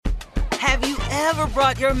Have you ever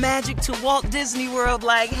brought your magic to Walt Disney World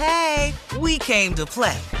like, hey, we came to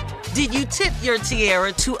play? Did you tip your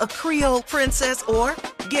tiara to a Creole princess or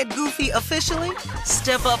get goofy officially?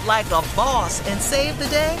 Step up like a boss and save the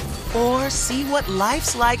day? Or see what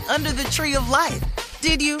life's like under the tree of life?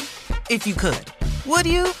 Did you? If you could. Would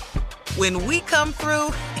you? When we come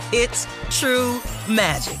through, it's true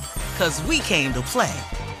magic. 'Cause we came to play.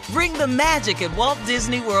 Bring the magic at Walt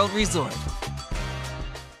Disney World Resort.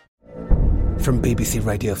 From BBC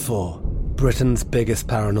Radio 4, Britain's biggest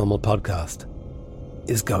paranormal podcast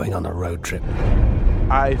is going on a road trip.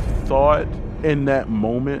 I thought in that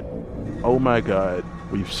moment, oh my God,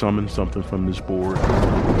 we've summoned something from this board.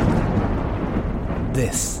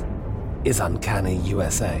 This is Uncanny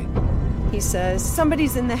USA. He says,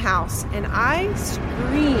 somebody's in the house, and I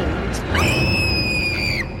screamed.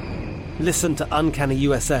 Listen to Uncanny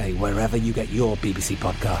USA wherever you get your BBC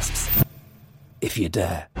podcasts, if you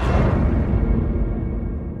dare.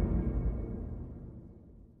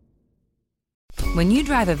 When you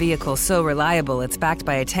drive a vehicle so reliable it's backed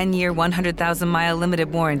by a 10-year, 100,000-mile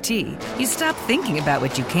limited warranty, you stop thinking about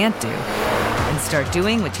what you can't do and start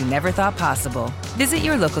doing what you never thought possible. Visit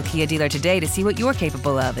your local Kia dealer today to see what you're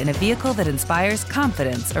capable of in a vehicle that inspires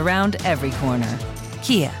confidence around every corner.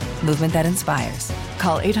 Kia, movement that inspires.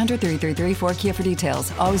 Call 800-333-4KIA for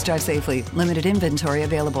details. Always drive safely. Limited inventory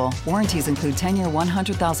available. Warranties include 10-year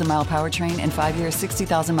 100,000-mile powertrain and 5-year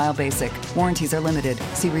 60,000-mile basic. Warranties are limited.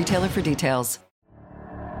 See retailer for details.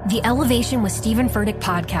 The Elevation with Stephen Furtick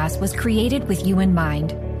podcast was created with you in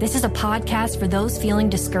mind. This is a podcast for those feeling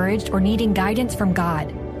discouraged or needing guidance from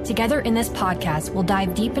God. Together in this podcast, we'll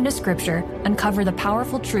dive deep into Scripture, uncover the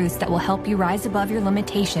powerful truths that will help you rise above your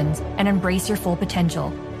limitations and embrace your full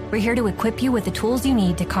potential. We're here to equip you with the tools you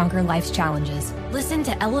need to conquer life's challenges. Listen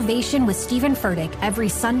to Elevation with Stephen Furtick every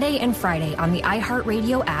Sunday and Friday on the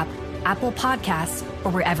iHeartRadio app, Apple Podcasts, or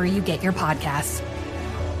wherever you get your podcasts.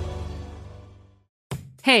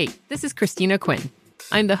 Hey, this is Christina Quinn.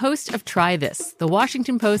 I'm the host of Try This, the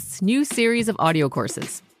Washington Post's new series of audio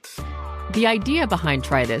courses. The idea behind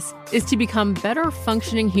Try This is to become better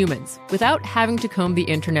functioning humans without having to comb the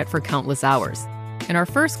internet for countless hours. In our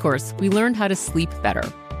first course, we learned how to sleep better.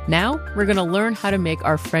 Now, we're going to learn how to make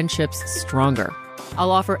our friendships stronger.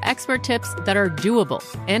 I'll offer expert tips that are doable,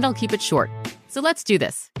 and I'll keep it short. So let's do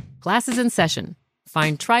this. Class is in session.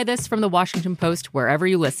 Find Try This from the Washington Post wherever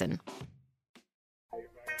you listen.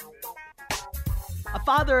 A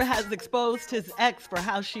father has exposed his ex for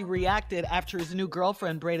how she reacted after his new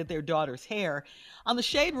girlfriend braided their daughter's hair. On the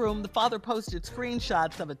Shade Room, the father posted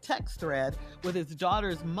screenshots of a text thread with his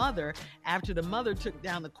daughter's mother after the mother took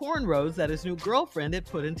down the cornrows that his new girlfriend had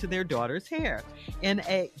put into their daughter's hair. In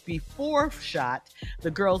a before shot,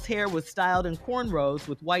 the girl's hair was styled in cornrows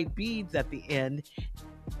with white beads at the end.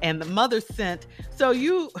 And the mother sent, so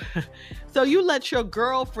you let your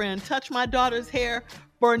girlfriend touch my daughter's hair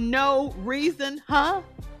for no reason, huh?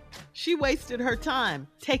 She wasted her time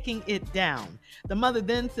taking it down. The mother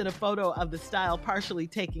then sent a photo of the style partially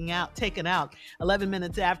taken out. 11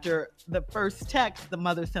 minutes after the first text, the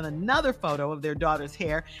mother sent another photo of their daughter's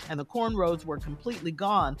hair, and the cornrows were completely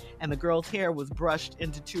gone, and the girl's hair was brushed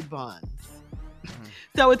into two buns.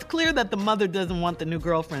 So it's clear that the mother doesn't want the new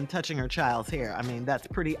girlfriend touching her child's hair. I mean, that's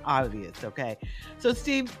pretty obvious, okay? So,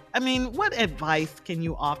 Steve, I mean, what advice can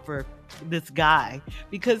you offer this guy?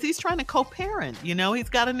 Because he's trying to co-parent, you know? He's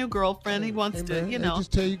got a new girlfriend. He wants to, you know.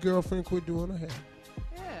 Just tell your girlfriend quit doing her hair.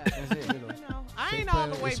 Yeah. That's it, you know. I ain't all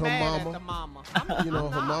the way mad at the mama. You know,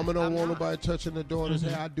 her mama don't want nobody touching her daughter's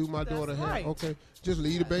hair. I do my daughter's hair. Okay, just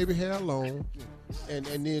leave the baby hair alone. And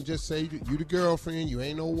then just say, you the girlfriend, you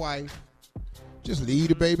ain't no wife. Just leave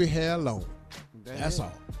the baby hair alone. That's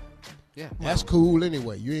all. Yeah, that's cool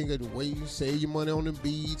anyway. You ain't got to wait. You save your money on them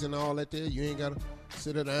beads and all that there. You ain't got to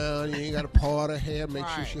sit her down. You ain't got to part her hair. Make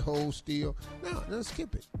sure she holds still. No, let's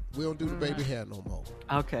skip it. We don't do the baby hair no more.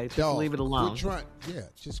 Okay, just leave it alone.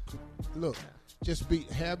 Just look. Just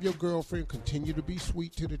have your girlfriend continue to be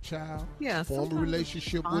sweet to the child. Yeah, form a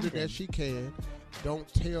relationship with her that she can.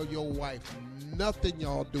 Don't tell your wife nothing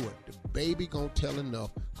y'all doing. The baby gonna tell enough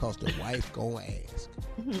because the wife gonna ask.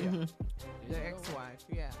 Yeah. The ex-wife,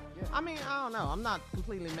 yeah. I mean, I don't know. I'm not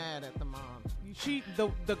completely mad at the mom.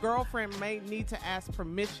 The girlfriend may need to ask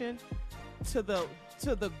permission to the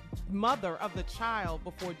mother of the child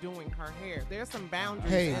before doing her hair. There's some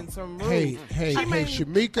boundaries and some rules. Hey,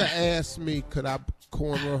 Shamika asked me, could I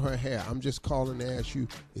cornrow her hair? I'm just calling to ask you,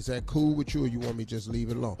 is that cool with you or you want me to just leave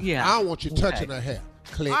it alone? Yeah. I don't want you touching her hair.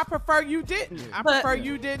 Click. I prefer you didn't. I prefer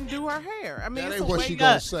you didn't do her hair. I mean, that it's ain't what she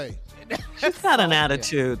gonna gonna say. She's got an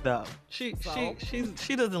attitude, though. She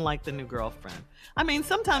doesn't like the new girlfriend. I mean,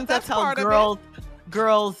 sometimes that's how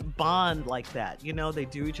girls bond like that. You know, they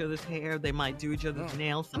do each other's hair. They might do each other's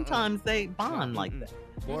nails. Sometimes they bond like that.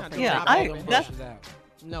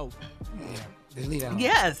 No.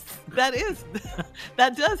 Yes, that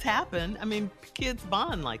does happen. I mean, kids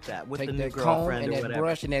bond like that with the new girlfriend and or that whatever.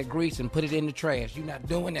 brush and that grease and put it in the trash. You're not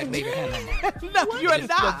doing that, baby. No, you're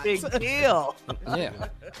not. A big deal. Yeah,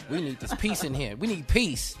 we need this peace in here. We need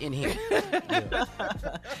peace in here.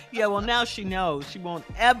 Yeah, well, now she knows. She won't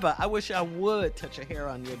ever. I wish I would touch a hair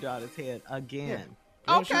on your daughter's head again.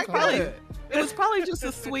 Yeah. Okay, good. It was probably just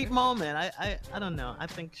a sweet moment. I don't know. I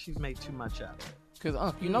think she's made too much out of it.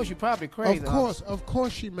 Because you know she probably crazy. Of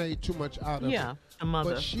course, she made too much out of it. Yeah, a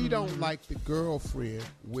mother. But she don't like the girlfriend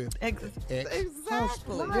with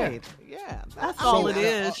exactly. Right. Yeah, that's all it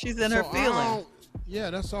is. She's in her feelings.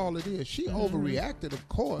 Yeah, that's all it is. She overreacted, of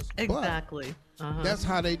course. Exactly. But that's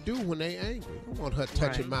how they do when they angry. I don't want her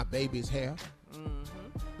touching my baby's hair.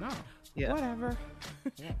 No. Yeah. Whatever.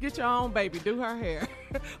 Get your own baby. Do her hair.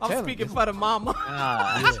 I'm speaking for the mama.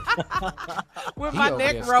 With my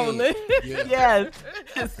neck rolling. Yes.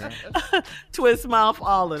 Twist mouth,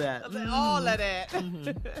 all of that. All of that.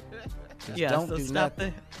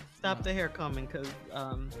 Stop the hair combing because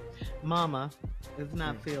mama is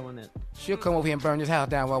not feeling it. She'll come over here and burn this house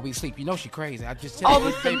down while we sleep. You know she crazy. I just tell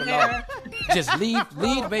her, baby alone. Just leave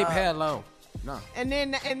baby hair alone. No. And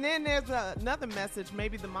then there's another message.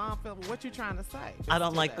 Maybe the mom felt, what you trying to say? I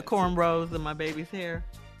don't like the cornrows in my baby's hair.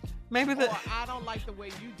 Maybe or I don't like the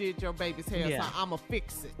way you did your baby's hair, so I'ma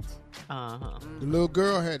fix it. The little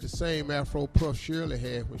girl had the same Afro puff Shirley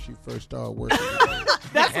had when she first started working with her.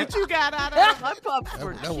 That's what you got out of my puffs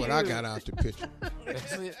were That's what I got out the picture.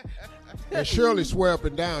 And Shirley swear up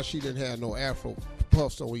and down she didn't have no Afro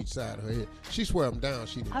puffs on each side of her head. She swear them down.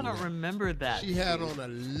 She didn't. I don't remember that. She had on a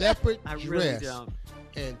leopard dress really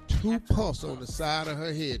and 2 puffs on the side of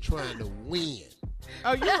her head trying to win.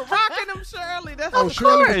 Oh, you were rocking them, Shirley. That's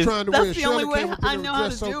Shirley was trying to win. The Shirley only way came with I them know how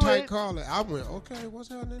dress to so do tight it. collar. I went, okay, what's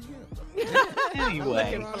happening here?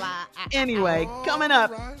 Anyway, coming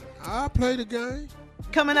up. Right. I'll play the game.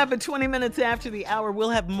 Coming up at 20 minutes after the hour, we'll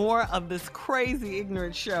have more of this crazy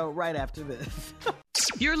ignorant show right after this.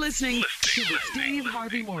 You're listening to the Steve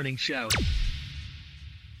Harvey Morning Show.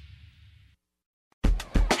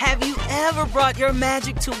 Have you ever brought your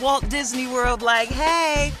magic to Walt Disney World like,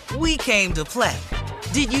 hey, we came to play?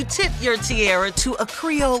 Did you tip your tiara to a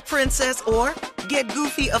Creole princess or get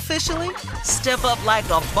goofy officially? Step up like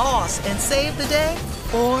a boss and save the day?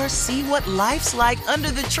 Or see what life's like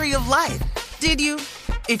under the tree of life? Did you?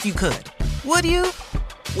 If you could. Would you?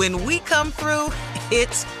 When we come through,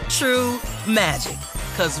 it's true magic.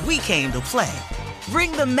 'Cause we came to play.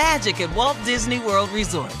 Bring the magic at Walt Disney World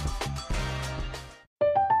Resort.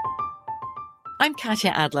 I'm Katya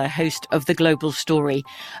Adler, host of The Global Story.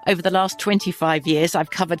 Over the last 25 years, I've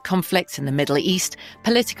covered conflicts in the Middle East,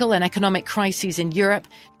 political and economic crises in Europe,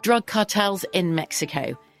 drug cartels in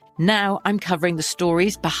Mexico. Now I'm covering the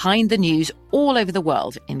stories behind the news all over the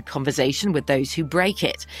world in conversation with those who break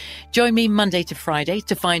it. Join me Monday to Friday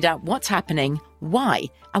to find out what's happening, why,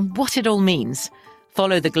 and what it all means.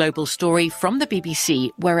 Follow The Global Story from the BBC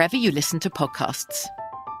wherever you listen to podcasts.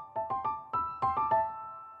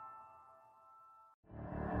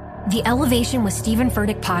 The Elevation with Stephen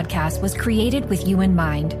Furtick podcast was created with you in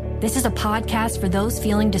mind. This is a podcast for those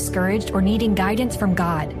feeling discouraged or needing guidance from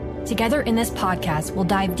God. Together in this podcast, we'll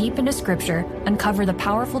dive deep into Scripture, uncover the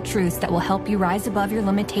powerful truths that will help you rise above your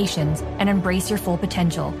limitations and embrace your full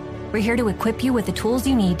potential. We're here to equip you with the tools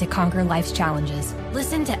you need to conquer life's challenges.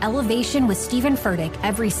 Listen to Elevation with Stephen Furtick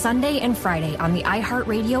every Sunday and Friday on the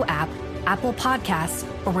iHeartRadio app, Apple Podcasts,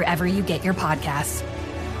 or wherever you get your podcasts.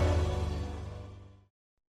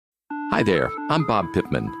 Hi there, I'm Bob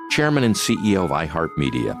Pittman, Chairman and CEO of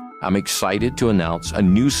iHeartMedia. I'm excited to announce a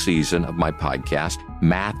new season of my podcast,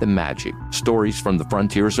 Math and Magic, Stories from the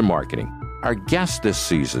Frontiers of Marketing. Our guests this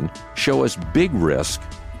season show us big risk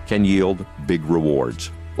can yield big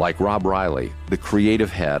rewards, like Rob Riley, the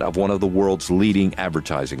creative head of one of the world's leading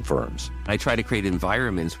advertising firms. I try to create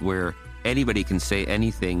environments where anybody can say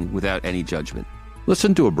anything without any judgment.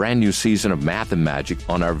 Listen to a brand new season of Math and Magic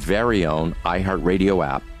on our very own iHeartRadio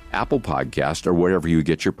app, Apple Podcast, or wherever you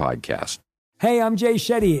get your podcast. Hey, I'm Jay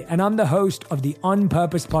Shetty, and I'm the host of the On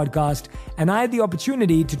Purpose podcast, and I had the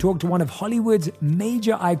opportunity to talk to one of Hollywood's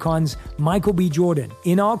major icons, Michael B. Jordan.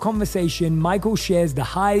 In our conversation, Michael shares the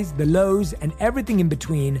highs, the lows, and everything in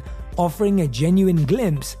between, offering a genuine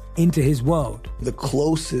glimpse into his world. The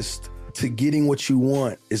closest to getting what you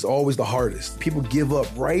want is always the hardest. People give up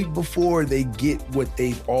right before they get what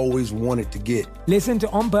they've always wanted to get. Listen to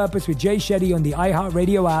On Purpose with Jay Shetty on the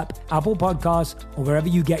iHeartRadio app, Apple Podcasts, or wherever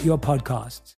you get your podcasts.